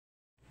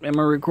Am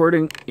I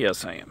recording?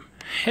 Yes, I am.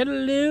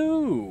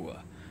 Hello,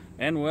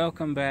 and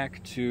welcome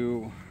back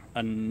to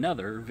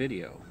another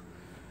video.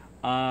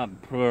 Darn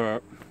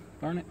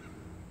it.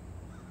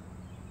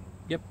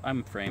 Yep,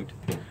 I'm framed.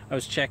 I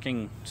was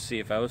checking to see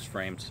if I was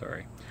framed,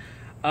 sorry.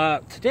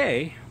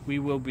 Today, we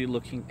will be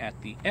looking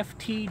at the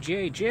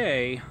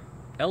FTJJ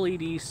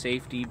LED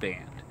safety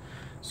band.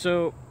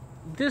 So,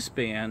 this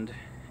band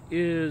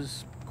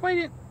is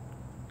quite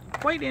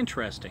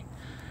interesting.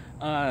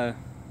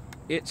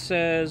 It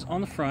says on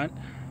the front,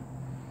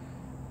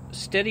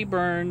 steady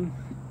burn,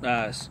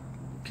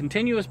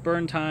 continuous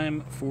burn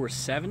time for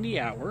 70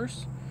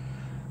 hours,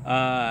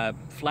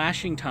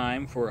 flashing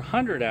time for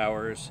 100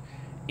 hours,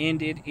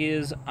 and it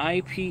is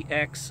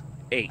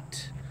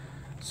IPX8.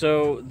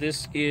 So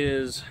this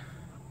is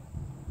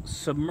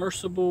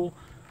submersible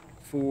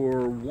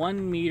for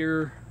 1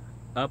 meter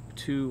up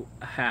to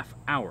a half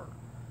hour,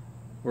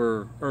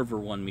 or over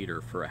 1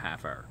 meter for a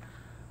half hour.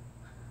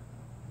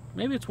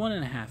 Maybe it's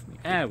 1.5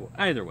 meters.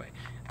 Either way,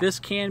 this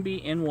can be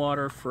in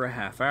water for a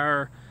half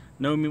hour,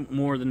 no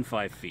more than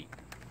 5 feet.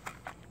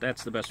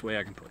 That's the best way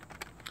I can put it.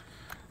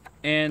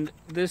 And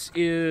this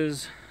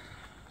is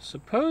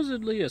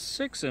supposedly a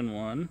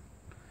 6-in-1.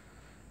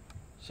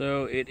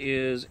 So it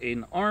is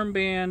an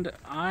armband.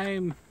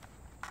 I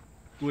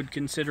would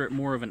consider it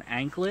more of an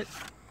anklet.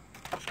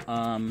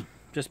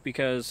 Just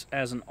because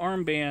as an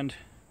armband,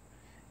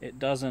 it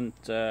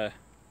doesn't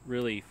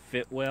really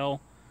fit well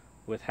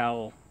with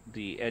how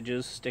the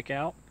edges stick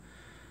out,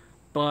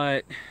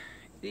 but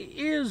it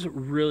is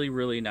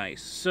really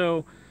nice.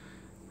 So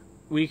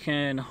we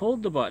can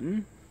hold the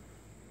button.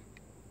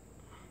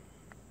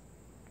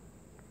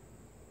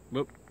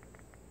 Whoop.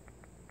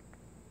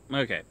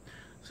 Okay,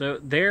 so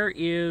there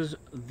is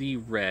the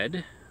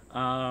red.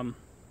 I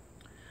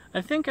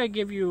think I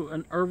give you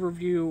an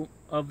overview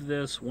of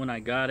this when I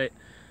got it,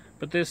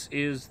 but this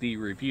is the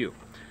review.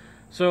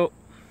 So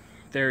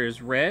there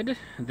is red,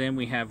 then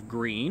we have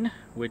green,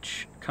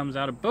 which comes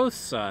out of both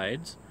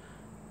sides,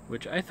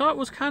 which I thought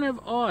was kind of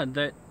odd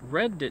that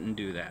red didn't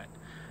do that.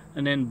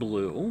 And then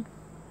blue,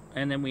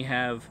 and then we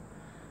have,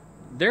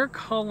 they're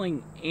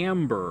calling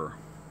amber,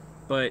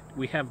 but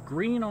we have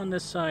green on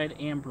this side,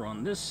 amber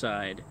on this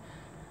side,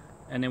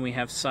 and then we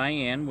have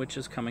cyan, which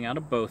is coming out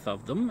of both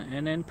of them,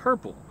 and then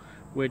purple,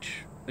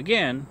 which,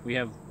 again, we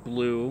have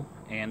blue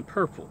and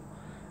purple.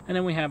 And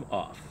then we have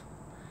off.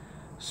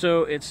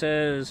 So it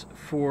says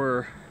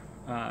for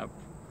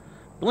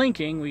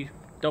blinking, we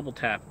double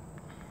tap.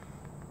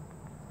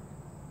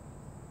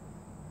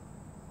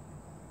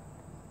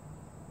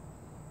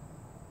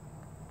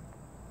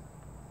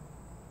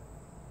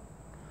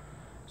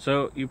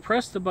 So you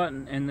press the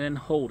button and then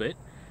hold it,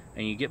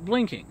 and you get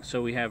blinking.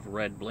 So we have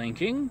red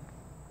blinking,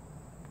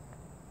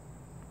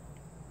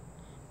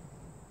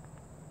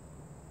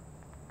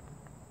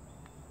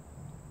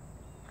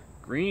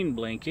 green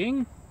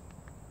blinking,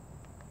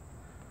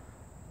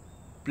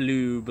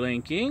 blue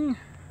blinking,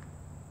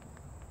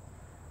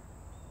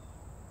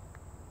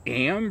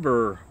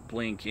 amber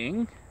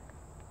blinking,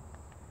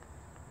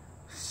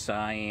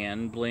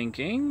 cyan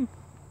blinking,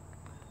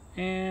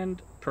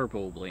 and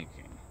purple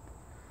blinking.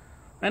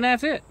 And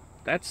that's it.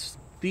 That's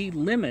the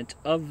limit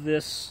of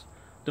this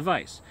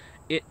device.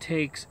 It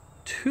takes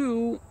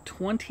two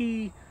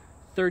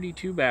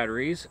 2032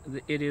 batteries.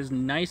 It is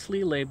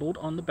nicely labeled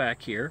on the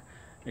back here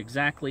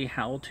exactly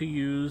how to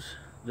use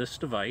this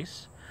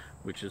device,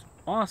 which is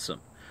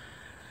awesome.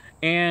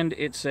 And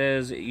it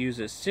says it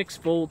uses 6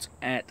 volts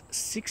at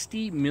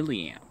 60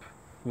 milliamp,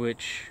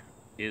 which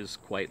is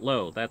quite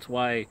low. That's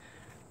why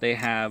they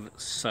have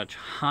such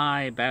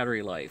high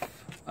battery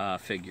life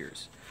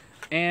figures.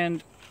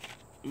 And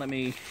let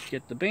me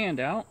get the band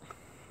out.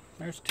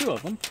 There's 2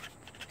 of them.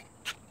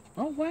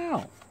 Oh,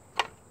 wow.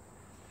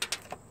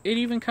 It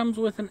even comes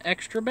with an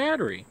extra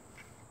battery.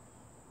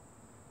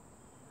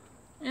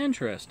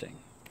 Interesting.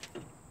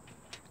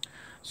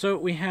 So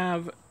we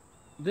have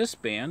this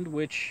band,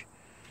 which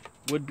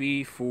would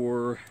be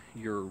for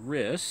your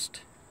wrist.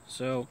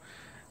 So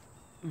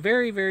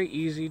very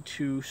easy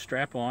to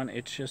strap on.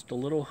 It's just a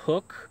little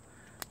hook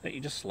that you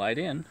just slide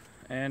in,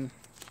 and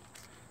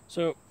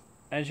so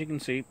as you can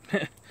see,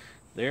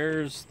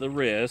 there's the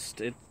wrist.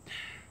 It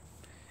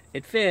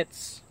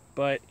fits,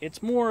 but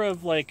it's more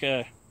of like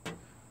a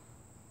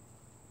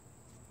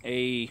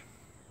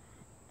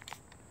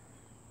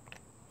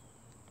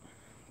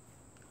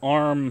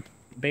arm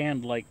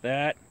band like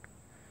that.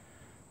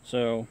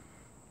 So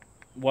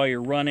while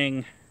you're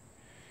running,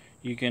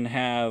 you can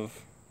have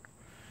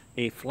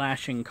a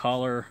flashing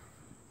collar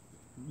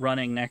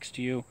running next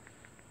to you,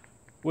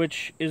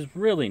 which is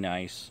really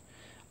nice.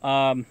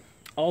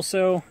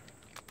 Also,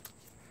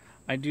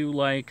 I do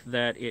like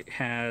that it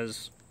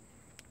has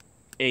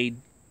a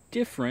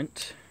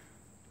different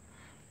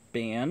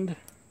band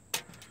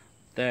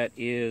that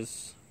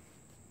is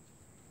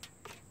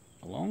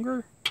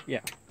longer.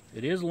 Yeah,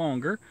 it is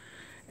longer.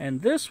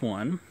 And this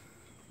one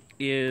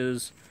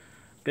is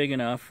big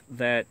enough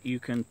that you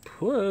can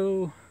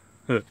put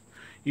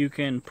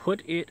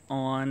it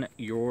on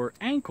your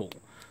ankle.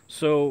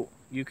 So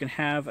you can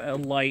have a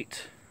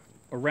light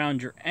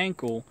around your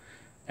ankle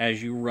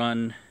as you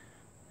run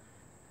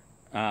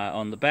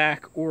on the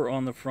back or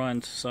on the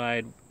front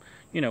side,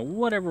 you know,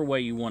 whatever way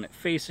you want it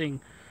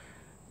facing,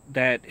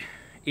 that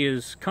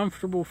is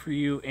comfortable for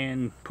you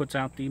and puts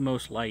out the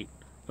most light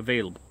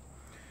available.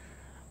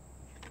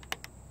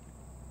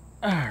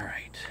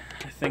 Alright,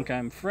 I think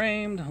I'm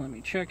framed. Let me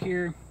check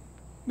here.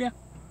 Yeah,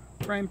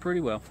 framed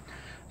pretty well.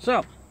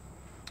 So,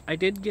 I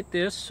did get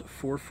this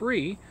for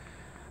free,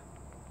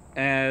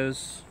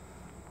 as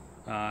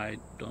I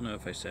don't know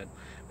if I said.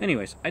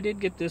 Anyways, I did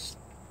get this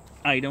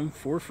item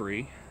for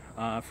free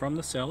from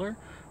the seller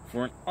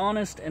for an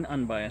honest and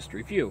unbiased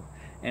review.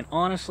 And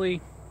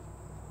honestly,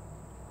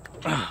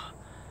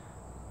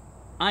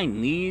 I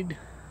need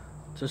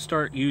to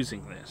start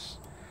using this,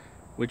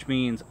 which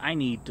means I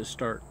need to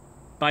start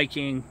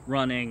biking,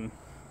 running,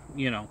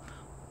 you know,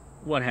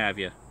 what have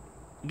you.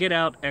 Get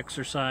out,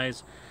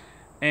 exercise,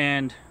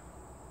 and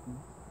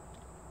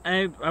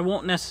I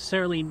won't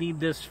necessarily need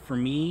this for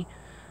me,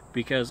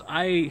 because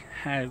I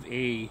have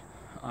a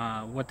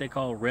what they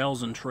call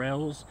rails and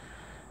trails,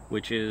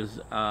 which is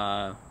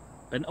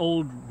an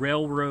old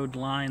railroad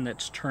line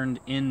that's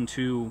turned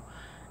into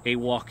a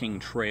walking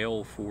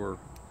trail for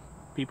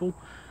people.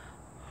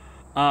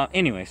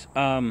 Anyways,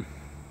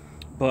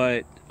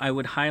 but I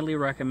would highly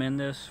recommend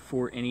this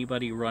for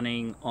anybody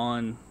running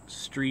on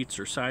streets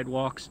or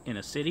sidewalks in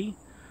a city.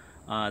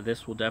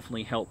 This will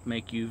definitely help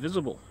make you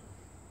visible.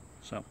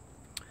 So,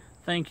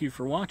 thank you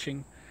for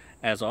watching.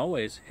 As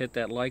always, hit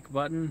that like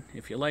button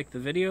if you like the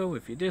video.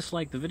 If you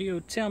dislike the video,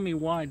 tell me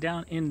why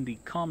down in the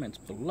comments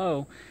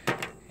below.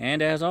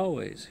 And as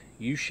always,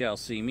 you shall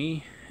see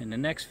me in the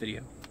next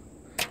video.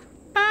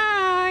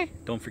 Bye!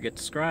 Don't forget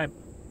to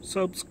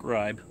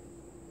subscribe.